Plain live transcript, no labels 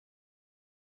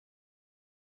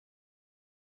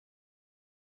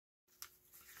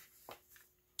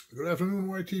Good afternoon,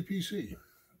 YTPC.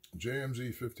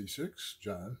 JMZ56,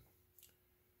 John,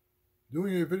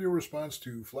 doing a video response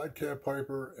to Flat Cap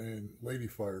Piper and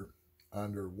Ladyfire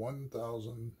on their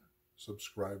 1,000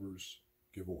 subscribers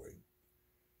giveaway.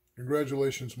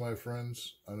 Congratulations, my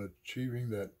friends, on achieving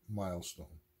that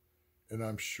milestone. And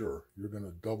I'm sure you're going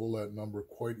to double that number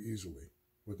quite easily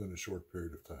within a short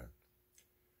period of time.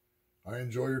 I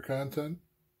enjoy your content.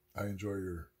 I enjoy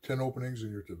your tin openings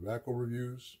and your tobacco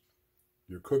reviews,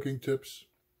 your cooking tips,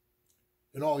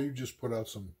 and all. You just put out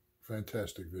some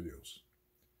fantastic videos.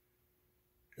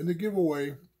 In the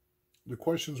giveaway, the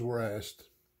questions were asked,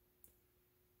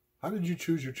 how did you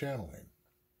choose your channel name?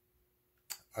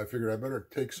 I figured I better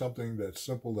take something that's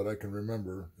simple that I can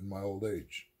remember in my old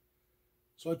age.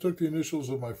 So I took the initials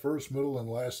of my first, middle, and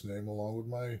last name along with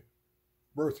my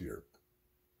birth year.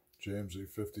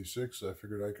 JMZ56, I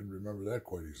figured I can remember that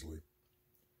quite easily.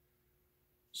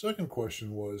 Second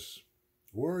question was,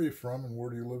 where are you from and where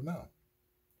do you live now?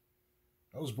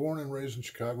 I was born and raised in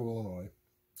Chicago, Illinois.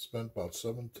 Spent about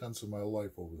 7/10 of my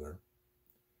life over there.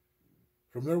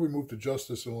 From there we moved to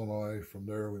Justice, Illinois. From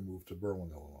there we moved to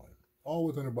Berwyn, Illinois. All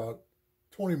within about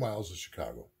 20 miles of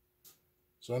Chicago.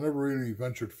 So I never really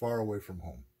ventured far away from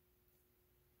home.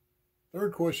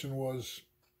 Third question was,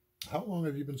 how long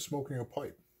have you been smoking a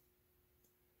pipe?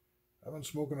 I've been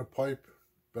smoking a pipe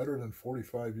better than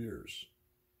 45 years.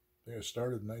 I think I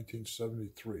started in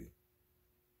 1973.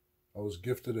 I was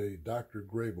gifted a Dr.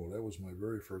 Grabo. That was my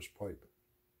very first pipe.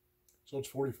 So it's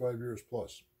 45 years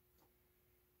plus.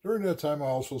 During that time, I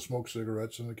also smoked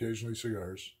cigarettes and occasionally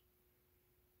cigars.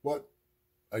 But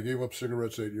I gave up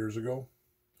cigarettes 8 years ago.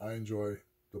 I enjoy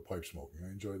the pipe smoking. I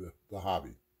enjoy the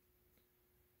hobby.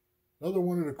 Another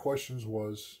one of the questions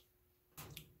was,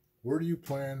 where do you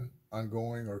plan on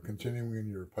going or continuing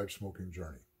your pipe smoking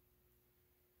journey?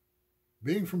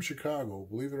 Being from Chicago,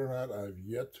 believe it or not, I've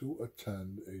yet to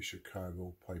attend a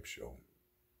Chicago pipe show.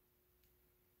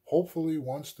 Hopefully,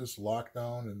 once this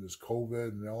lockdown and this COVID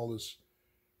and all this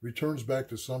returns back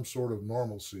to some sort of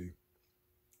normalcy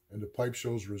and the pipe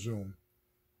shows resume,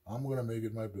 I'm going to make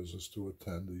it my business to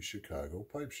attend the Chicago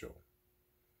Pipe Show.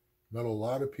 Met a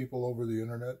lot of people over the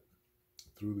internet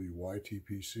through the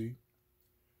YTPC.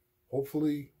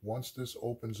 Hopefully, once this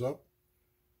opens up,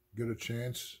 get a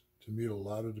chance to meet a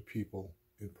lot of the people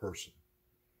in person,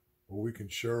 where we can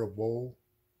share a bowl,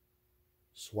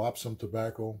 swap some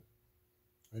tobacco,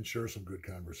 and share some good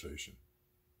conversation.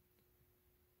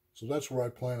 So that's where I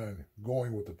plan on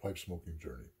going with the pipe smoking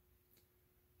journey.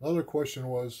 Another question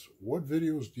was, what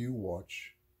videos do you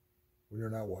watch when you're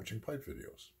not watching pipe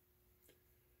videos?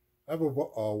 I have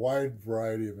a wide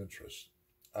variety of interests.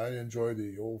 I enjoy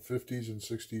the old 50s and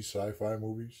 60s sci-fi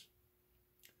movies,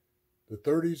 the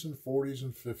 30s and 40s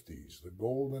and 50s, the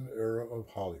golden era of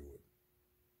Hollywood,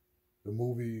 the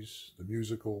movies, the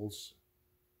musicals,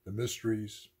 the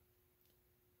mysteries.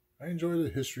 I enjoy the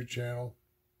History Channel,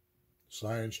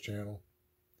 Science Channel,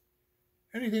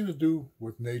 anything to do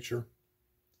with nature.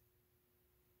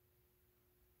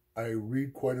 I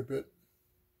read quite a bit,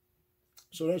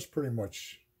 so that's pretty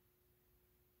much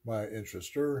my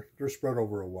interest. They're spread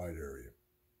over a wide area.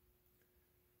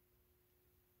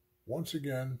 Once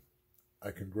again, I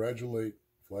congratulate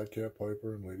Flat Cap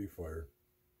Piper and Ladyfire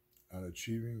on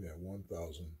achieving that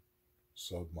 1,000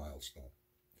 sub milestone.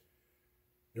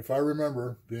 If I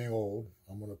remember being old,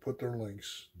 I'm going to put their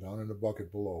links down in the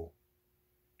bucket below.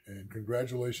 And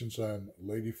congratulations on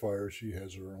Ladyfire. She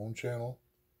has her own channel,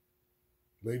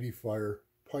 Ladyfire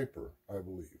Piper, I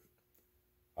believe.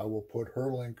 I will put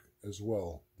her link as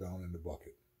well down in the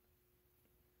bucket.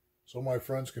 So my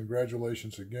friends,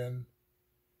 congratulations again.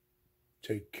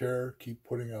 Take care. Keep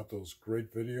putting out those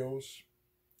great videos.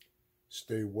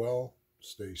 Stay well.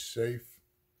 Stay safe.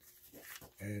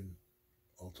 And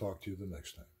I'll talk to you the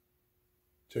next time.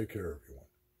 Take care, everyone.